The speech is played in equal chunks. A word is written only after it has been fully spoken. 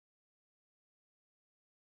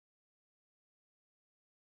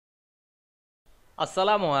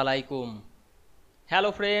Assalamu Walaikum.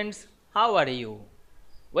 Hello friends, how are you?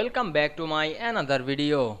 Welcome back to my another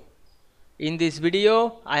video. In this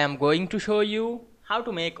video, I am going to show you how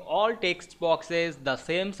to make all text boxes the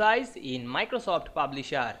same size in Microsoft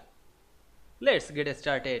Publisher. Let's get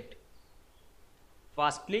started.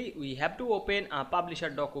 Firstly, we have to open a Publisher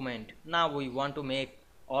document. Now we want to make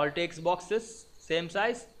all text boxes same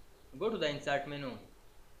size. Go to the Insert menu.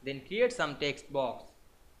 Then create some text box.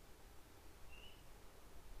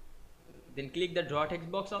 Then click the draw text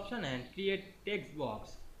box option and create text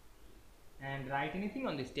box and write anything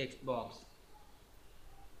on this text box.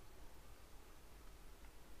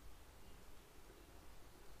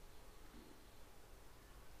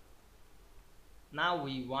 Now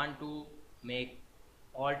we want to make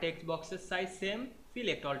all text boxes size same.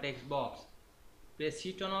 Select all text box. Press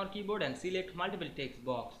shift on our keyboard and select multiple text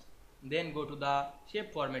box. Then go to the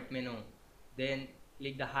shape format menu. Then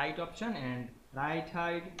click the height option and write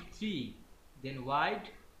height 3. Then width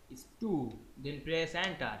is 2. Then press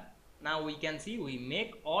enter. Now we can see we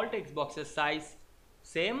make all text boxes size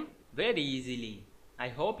same very easily. I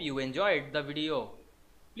hope you enjoyed the video.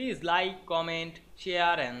 Please like, comment,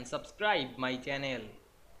 share and subscribe my channel.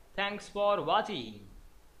 Thanks for watching.